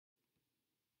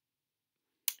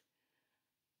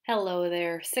Hello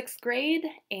there, sixth grade,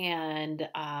 and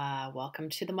welcome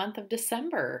to the month of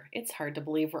December. It's hard to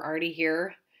believe we're already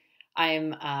here.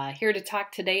 I'm here to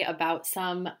talk today about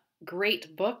some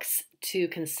great books to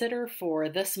consider for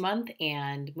this month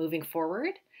and moving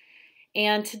forward.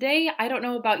 And today, I don't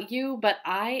know about you, but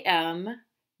I am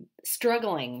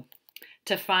struggling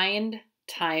to find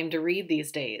time to read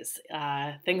these days.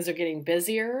 Things are getting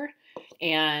busier,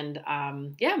 and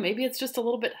yeah, maybe it's just a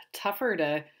little bit tougher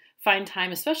to find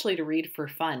time, especially to read for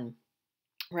fun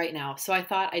right now. So I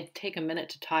thought I'd take a minute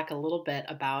to talk a little bit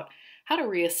about how to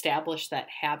reestablish that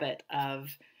habit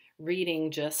of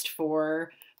reading just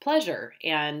for pleasure.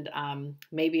 And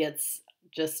maybe it's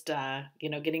just,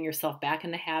 getting yourself back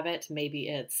in the habit. Maybe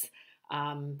it's,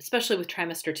 especially with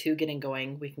trimester two getting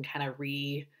going, we can kind of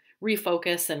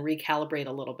refocus and recalibrate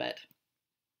a little bit.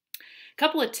 A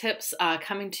couple of tips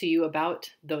coming to you about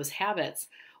those habits.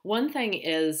 One thing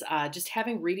is just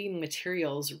having reading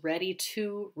materials ready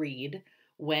to read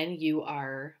when you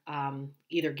are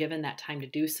either given that time to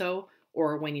do so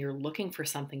or when you're looking for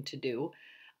something to do.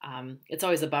 It's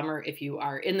always a bummer if you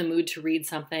are in the mood to read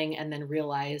something and then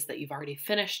realize that you've already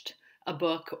finished a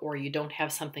book or you don't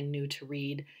have something new to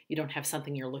read, you don't have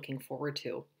something you're looking forward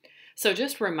to. So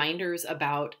just reminders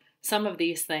about some of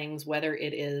these things, whether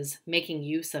it is making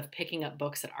use of picking up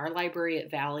books at our library at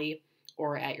Valley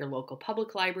or at your local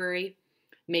public library.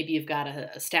 Maybe you've got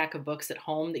a stack of books at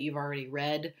home that you've already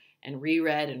read and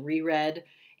reread,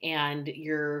 and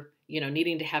you're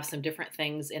needing to have some different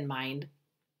things in mind.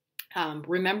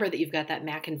 Remember that you've got that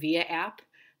Mac and Via app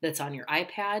that's on your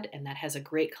iPad, and that has a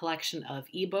great collection of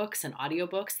ebooks and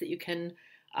audiobooks that you can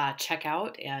check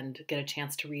out and get a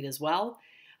chance to read as well.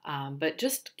 But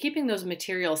just keeping those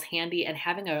materials handy and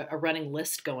having a running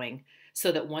list going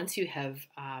so that once you have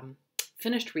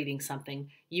finished reading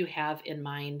something, you have in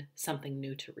mind something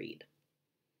new to read.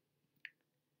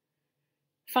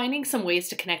 Finding some ways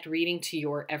to connect reading to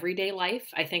your everyday life.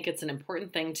 I think it's an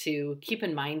important thing to keep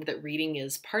in mind that reading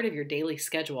is part of your daily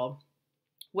schedule.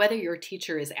 Whether your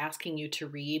teacher is asking you to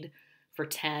read for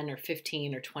 10 or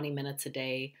 15 or 20 minutes a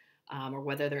day, or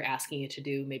whether they're asking you to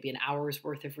do maybe an hour's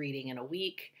worth of reading in a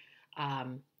week,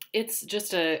 it's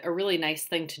just a really nice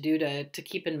thing to do to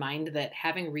keep in mind that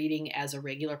having reading as a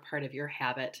regular part of your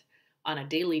habit on a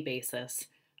daily basis,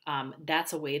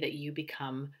 that's a way that you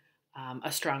become a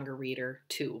stronger reader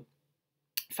too.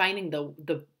 Finding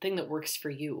the thing that works for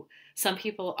you. Some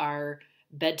people are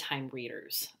bedtime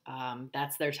readers.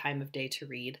 That's their time of day to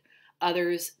read.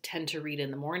 Others tend to read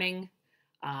in the morning.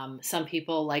 Some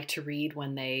people like to read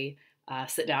when they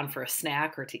sit down for a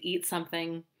snack or to eat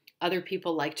something. Other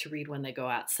people like to read when they go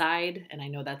outside, and I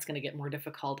know that's going to get more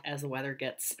difficult as the weather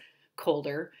gets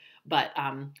colder, but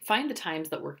find the times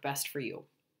that work best for you.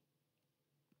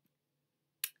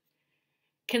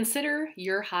 Consider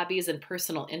your hobbies and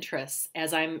personal interests.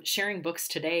 As I'm sharing books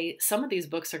today, some of these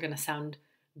books are going to sound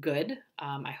good,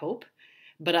 I hope,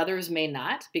 but others may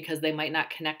not because they might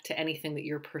not connect to anything that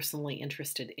you're personally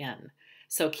interested in.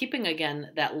 So keeping,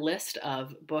 again, that list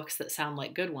of books that sound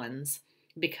like good ones,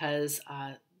 because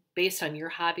based on your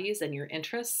hobbies and your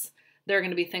interests, there are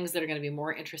going to be things that are going to be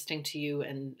more interesting to you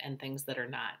and things that are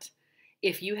not.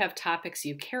 If you have topics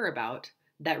you care about,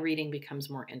 that reading becomes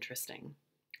more interesting.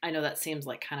 I know that seems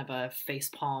like kind of a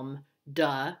facepalm,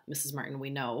 duh, Mrs. Martin, we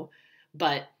know,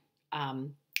 but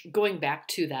going back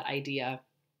to that idea,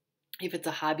 if it's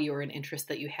a hobby or an interest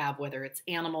that you have, whether it's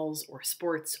animals or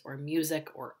sports or music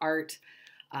or art,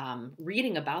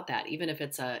 reading about that, even if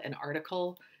it's an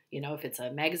article, if it's a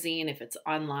magazine, if it's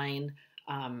online,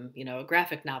 a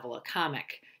graphic novel, a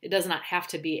comic, it does not have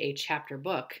to be a chapter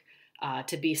book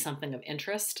to be something of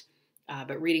interest,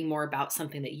 but reading more about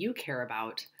something that you care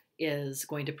about is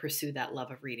going to pursue that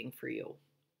love of reading for you.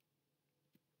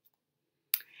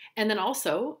 And then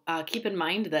also keep in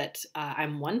mind that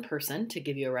I'm one person to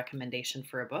give you a recommendation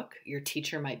for a book. Your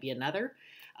teacher might be another.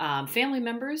 Family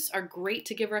members are great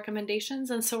to give recommendations,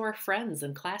 and so are friends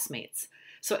and classmates.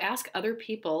 So ask other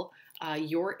people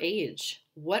your age,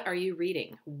 what are you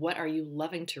reading? What are you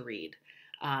loving to read?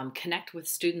 Connect with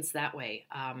students that way.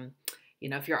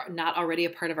 If you're not already a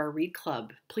part of our Read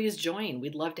Club, please join.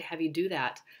 We'd love to have you do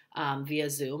that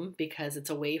via Zoom because it's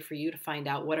a way for you to find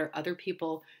out what are other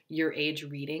people your age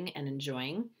reading and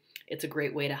enjoying. It's a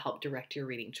great way to help direct your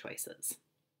reading choices.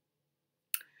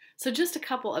 So just a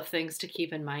couple of things to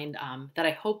keep in mind that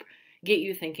I hope get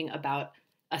you thinking about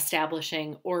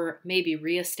establishing or maybe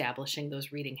reestablishing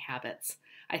those reading habits.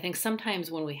 I think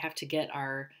sometimes when we have to get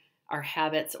our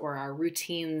habits or our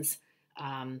routines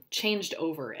changed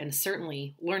over, and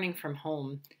certainly learning from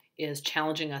home is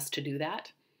challenging us to do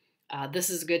that. This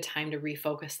is a good time to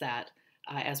refocus that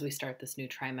as we start this new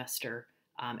trimester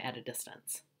at a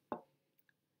distance.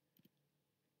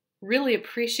 Really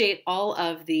appreciate all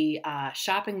of the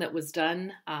shopping that was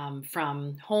done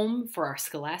from home for our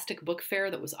Scholastic Book Fair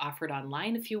that was offered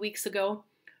online a few weeks ago.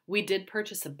 We did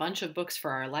purchase a bunch of books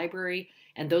for our library,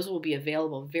 and those will be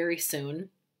available very soon.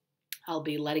 I'll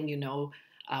be letting you know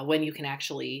when you can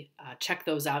actually check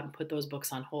those out and put those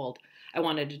books on hold. I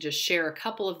wanted to just share a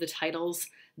couple of the titles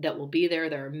that will be there.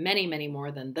 There are many, many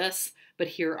more than this, but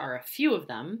here are a few of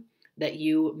them that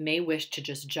you may wish to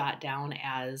just jot down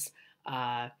as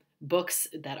books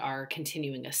that are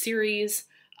continuing a series,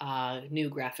 new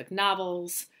graphic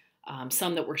novels,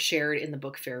 some that were shared in the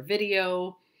book fair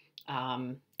video.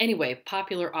 Anyway,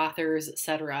 popular authors,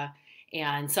 etc.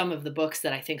 And some of the books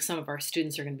that I think some of our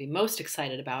students are going to be most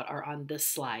excited about are on this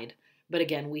slide. But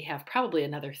again, we have probably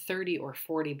another 30 or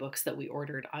 40 books that we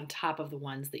ordered on top of the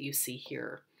ones that you see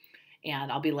here.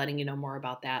 And I'll be letting you know more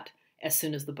about that as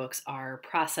soon as the books are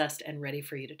processed and ready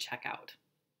for you to check out.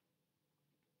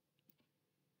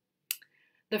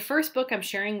 The first book I'm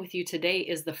sharing with you today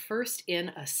is the first in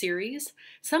a series.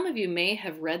 Some of you may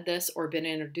have read this or been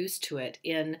introduced to it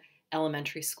in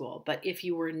elementary school, but if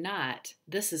you were not,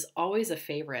 this is always a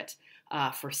favorite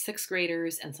for sixth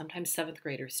graders and sometimes seventh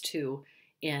graders too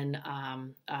in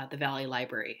the Valley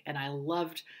Library. And I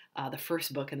loved the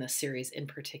first book in this series in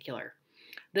particular.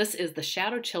 This is the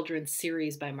Shadow Children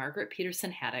series by Margaret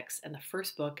Peterson Haddix, and the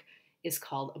first book is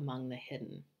called Among the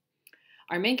Hidden.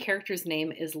 Our main character's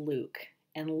name is Luke.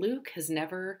 And Luke has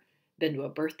never been to a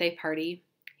birthday party.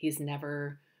 He's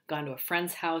never gone to a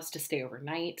friend's house to stay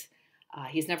overnight.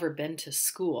 He's never been to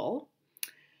school.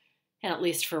 And at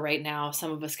least for right now,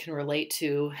 some of us can relate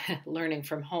to learning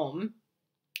from home.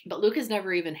 But Luke has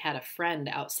never even had a friend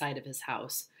outside of his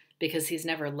house because he's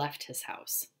never left his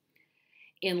house.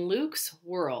 In Luke's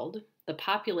world, the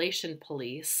population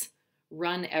police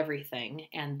run everything,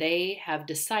 and they have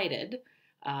decided,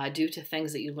 due to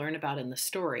things that you learn about in the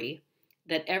story,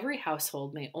 that every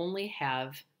household may only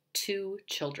have 2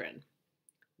 children.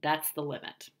 That's the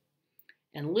limit.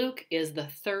 And Luke is the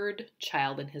third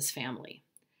child in his family.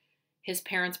 His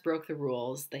parents broke the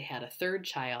rules. They had a third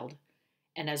child,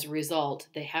 and as a result,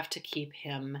 they have to keep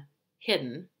him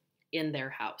hidden in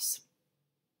their house.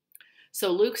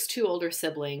 So Luke's 2 older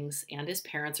siblings and his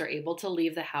parents are able to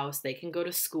leave the house. They can go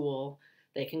to school.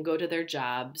 They can go to their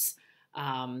jobs.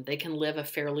 They can live a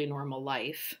fairly normal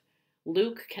life.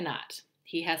 Luke cannot.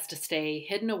 He has to stay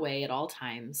hidden away at all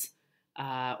times,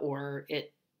 or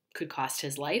it could cost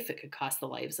his life. It could cost the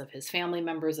lives of his family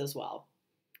members as well.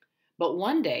 But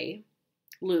one day,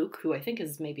 Luke, who I think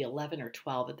is maybe 11 or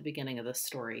 12 at the beginning of this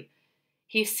story,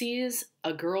 he sees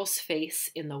a girl's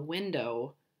face in the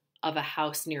window of a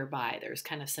house nearby. There's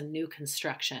kind of some new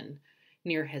construction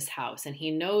near his house, and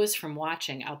he knows from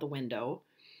watching out the window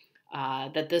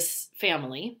that this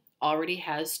family already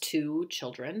has 2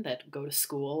 children that go to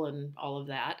school and all of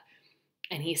that.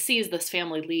 And he sees this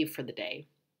family leave for the day.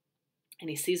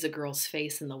 And he sees a girl's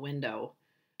face in the window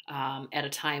at a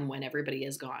time when everybody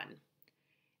is gone.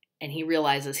 And he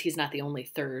realizes he's not the only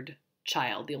third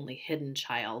child, the only hidden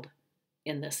child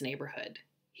in this neighborhood.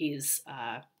 He's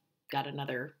got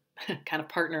another kind of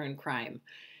partner in crime.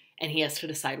 And he has to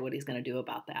decide what he's going to do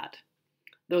about that.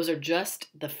 Those are just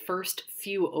the first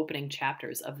few opening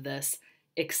chapters of this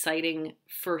exciting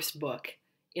first book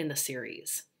in the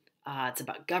series. It's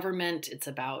about government. It's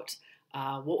about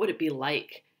what would it be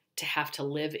like to have to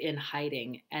live in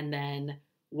hiding, and then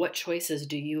what choices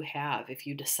do you have if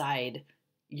you decide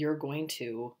you're going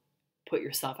to put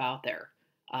yourself out there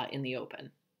in the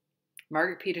open.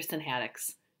 Margaret Peterson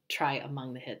Haddix, try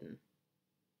Among the Hidden.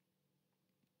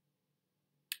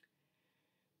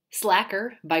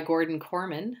 Slacker by Gordon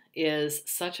Corman is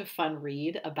such a fun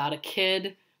read about a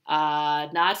kid,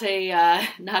 not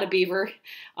a beaver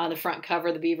on the front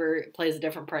cover. The beaver plays a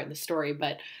different part in the story,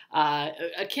 but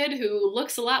a kid who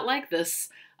looks a lot like this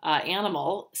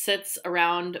animal, sits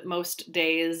around most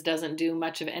days, doesn't do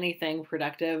much of anything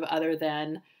productive other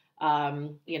than,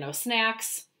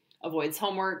 snacks, avoids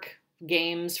homework,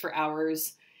 games for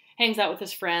hours, hangs out with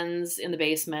his friends in the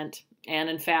basement, and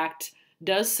in fact,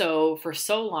 does so for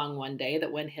so long one day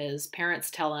that when his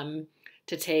parents tell him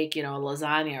to take, a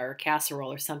lasagna or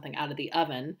casserole or something out of the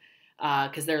oven,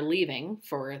 because they're leaving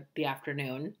for the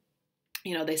afternoon,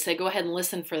 they say, go ahead and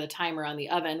listen for the timer on the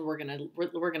oven. We're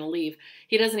gonna leave.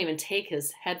 He doesn't even take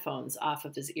his headphones off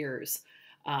of his ears.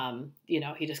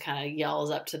 He just kind of yells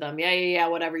up to them, yeah,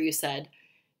 whatever you said.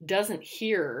 Doesn't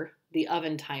hear the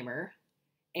oven timer,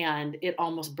 and it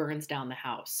almost burns down the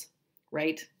house,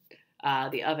 right?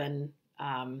 The oven,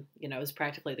 is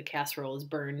practically, the casserole is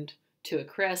burned to a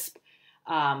crisp.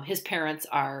 His parents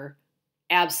are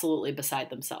absolutely beside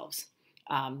themselves.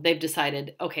 They've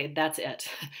decided, okay, that's it.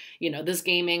 This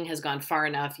gaming has gone far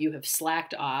enough. You have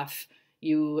slacked off.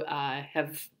 You've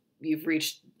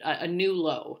reached a new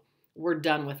low. We're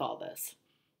done with all this.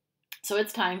 So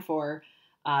it's time for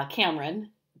Cameron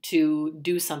to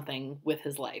do something with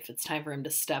his life. It's time for him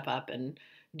to step up and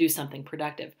do something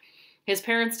productive. His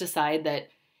parents decide that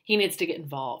he needs to get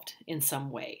involved in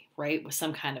some way, right? With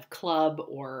some kind of club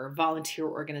or volunteer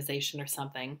organization or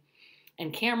something.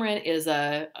 And Cameron is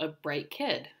a bright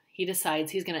kid. He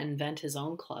decides he's going to invent his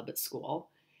own club at school,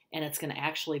 and it's going to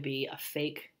actually be a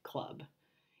fake club.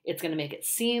 It's going to make it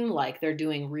seem like they're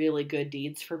doing really good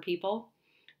deeds for people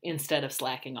instead of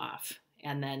slacking off.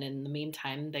 And then in the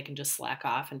meantime, they can just slack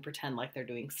off and pretend like they're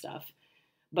doing stuff.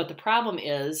 But the problem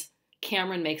is,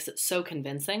 Cameron makes it so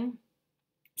convincing,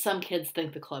 some kids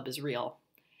think the club is real,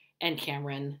 and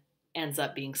Cameron ends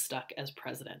up being stuck as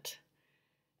president.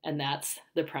 And that's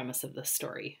the premise of this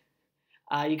story.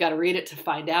 You got to read it to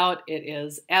find out. It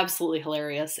is absolutely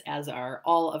hilarious, as are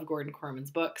all of Gordon Corman's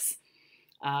books.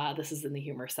 This is in the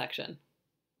humor section.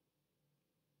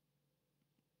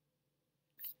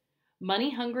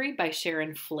 Money Hungry by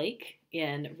Sharon Flake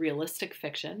in realistic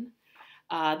fiction.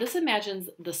 This imagines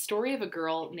the story of a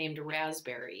girl named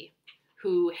Raspberry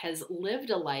who has lived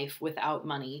a life without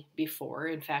money before.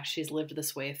 In fact, she's lived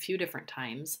this way a few different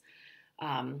times.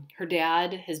 Her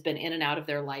dad has been in and out of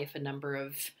their life a number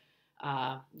of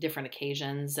different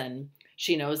occasions, and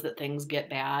she knows that things get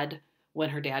bad when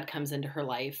her dad comes into her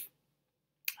life.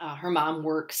 Her mom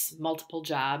works multiple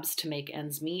jobs to make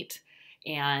ends meet,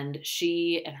 and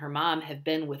she and her mom have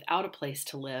been without a place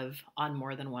to live on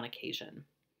more than one occasion.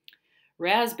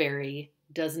 Raspberry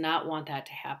does not want that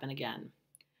to happen again.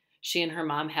 She and her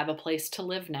mom have a place to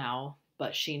live now,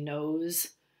 but she knows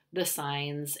the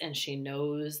signs, and she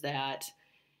knows that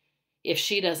if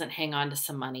she doesn't hang on to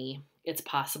some money, it's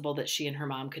possible that she and her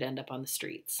mom could end up on the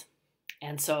streets.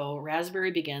 And so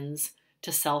Raspberry begins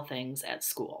to sell things at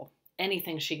school,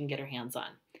 anything she can get her hands on.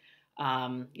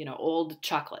 Old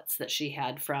chocolates that she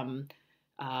had from,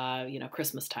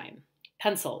 Christmas time,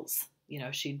 pencils.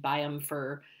 She'd buy them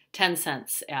for 10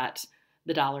 cents at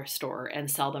the dollar store and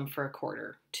sell them for a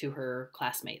quarter to her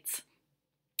classmates.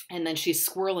 And then she's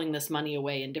squirreling this money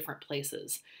away in different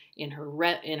places, in her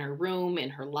room, in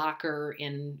her locker,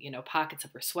 in pockets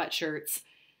of her sweatshirts.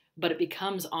 But it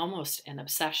becomes almost an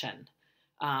obsession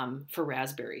for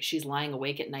Raspberry. She's lying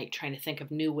awake at night trying to think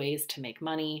of new ways to make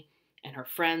money, and her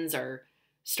friends are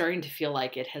starting to feel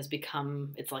like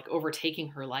it's like overtaking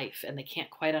her life, and they can't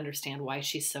quite understand why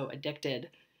she's so addicted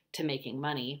to making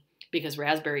money, because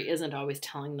Raspberry isn't always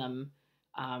telling them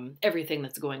everything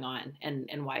that's going on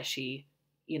and why she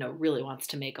really wants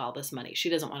to make all this money. She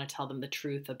doesn't want to tell them the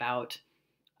truth about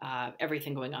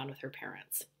everything going on with her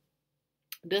parents.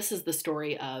 This is the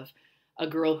story of a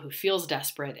girl who feels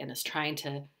desperate and is trying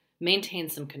to maintain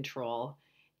some control.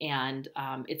 And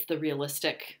it's the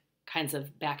realistic kinds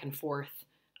of back and forth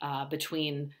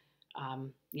between,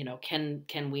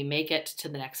 can we make it to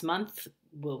the next month?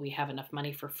 Will we have enough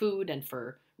money for food and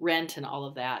for rent and all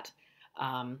of that?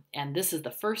 And this is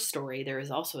the first story. There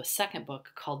is also a second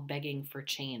book called Begging for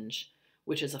Change,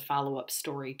 which is a follow-up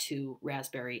story to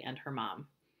Raspberry and her mom.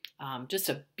 Just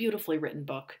a beautifully written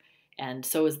book, and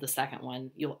so is the second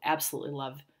one. You'll absolutely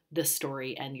love this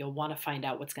story, and you'll want to find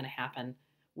out what's going to happen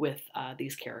with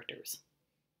these characters.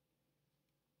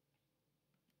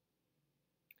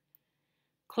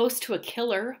 Close to a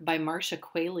Killer by Marcia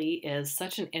Qualley is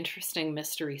such an interesting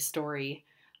mystery story.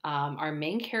 Our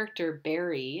main character,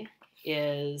 Barry,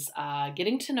 is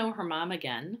getting to know her mom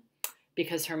again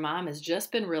because her mom has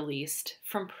just been released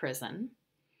from prison.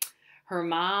 Her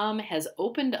mom has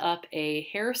opened up a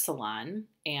hair salon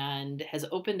and has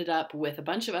opened it up with a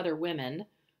bunch of other women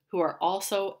who are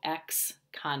also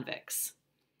ex-convicts.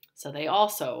 So they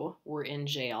also were in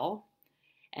jail.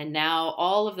 And now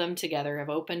all of them together have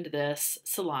opened this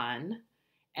salon,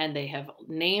 and they have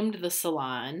named the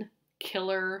salon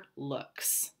Killer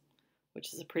Looks,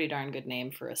 which is a pretty darn good name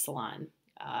for a salon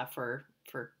for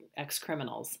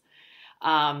ex-criminals.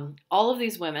 All of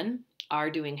these women are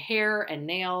doing hair and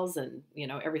nails and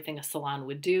everything a salon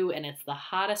would do, and it's the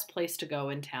hottest place to go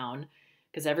in town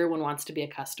because everyone wants to be a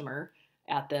customer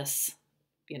at this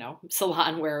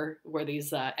salon where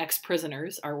these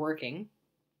ex-prisoners are working.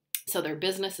 So their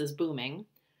business is booming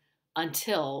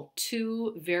until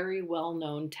two very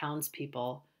well-known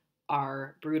townspeople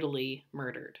are brutally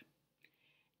murdered.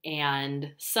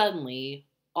 And suddenly,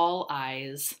 all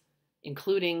eyes,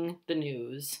 including the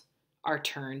news, are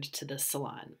turned to this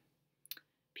salon.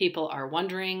 People are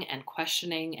wondering and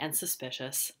questioning and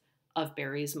suspicious of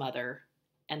Barry's mother,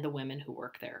 and the women who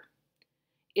work there?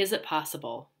 Is it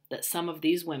possible that some of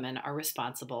these women are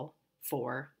responsible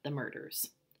for the murders?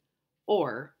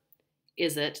 Or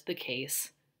is it the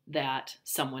case that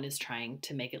someone is trying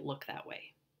to make it look that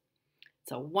way?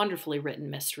 It's a wonderfully written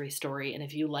mystery story, and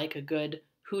if you like a good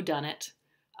whodunit,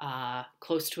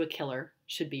 Close to a Killer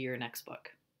should be your next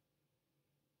book.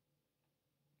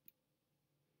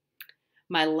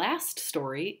 My last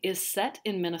story is set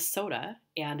in Minnesota,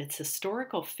 and it's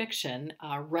historical fiction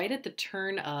right at the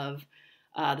turn of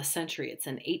the century. It's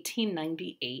in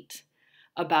 1898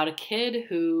 about a kid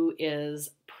who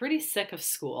is pretty sick of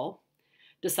school,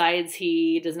 decides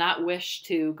he does not wish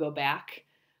to go back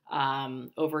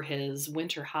over his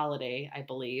winter holiday, I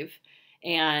believe,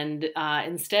 and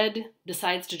instead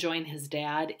decides to join his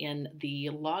dad in the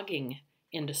logging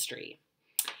industry.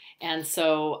 And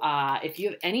so if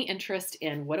you have any interest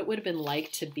in what it would have been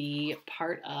like to be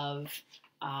part of,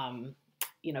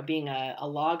 being a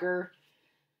logger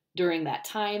during that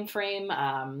time frame,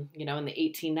 in the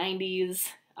 1890s,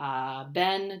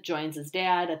 Ben joins his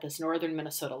dad at this northern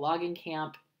Minnesota logging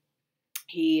camp.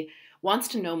 He wants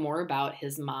to know more about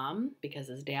his mom because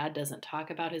his dad doesn't talk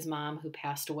about his mom who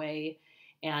passed away.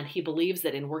 And he believes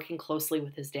that in working closely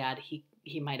with his dad,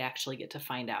 he might actually get to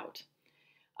find out.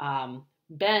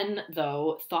 Ben,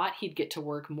 though, thought he'd get to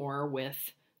work more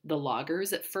with the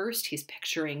loggers at first. He's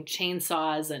picturing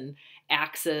chainsaws and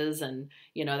axes and,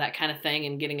 that kind of thing,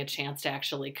 and getting a chance to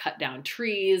actually cut down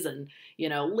trees and,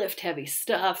 lift heavy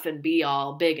stuff and be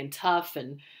all big and tough.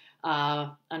 And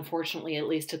unfortunately, at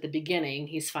least at the beginning,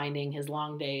 he's finding his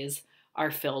long days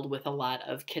are filled with a lot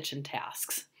of kitchen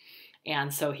tasks.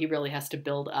 And so he really has to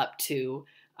build up to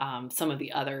some of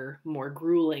the other more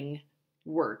grueling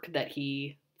work that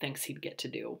he thinks he'd get to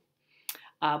do.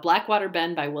 Blackwater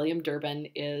Ben by William Durbin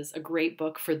is a great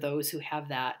book for those who have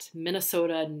that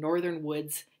Minnesota northern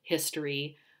woods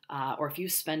history, or if you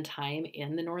spend time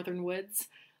in the northern woods,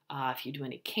 if you do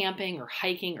any camping or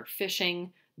hiking or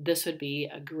fishing, this would be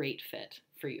a great fit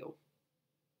for you.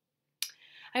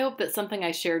 I hope that something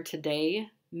I shared today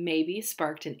maybe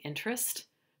sparked an interest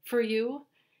for you.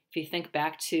 If you think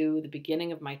back to the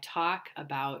beginning of my talk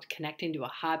about connecting to a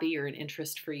hobby or an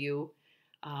interest for you,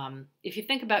 if you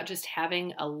think about just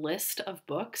having a list of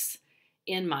books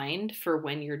in mind for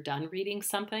when you're done reading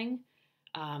something,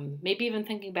 maybe even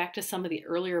thinking back to some of the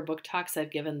earlier book talks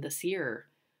I've given this year,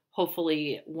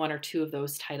 hopefully one or two of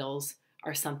those titles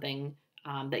are something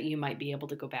that you might be able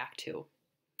to go back to.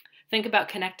 Think about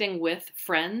connecting with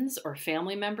friends or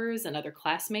family members and other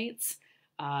classmates.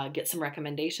 Get some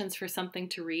recommendations for something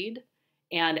to read.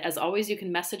 And as always, you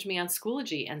can message me on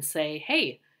Schoology and say,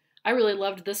 hey, I really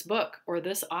loved this book or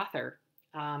this author.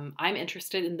 I'm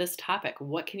interested in this topic.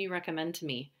 What can you recommend to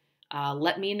me?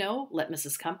 Let me know. Let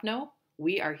Mrs. Kump know.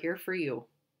 We are here for you.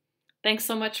 Thanks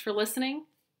so much for listening.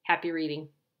 Happy reading.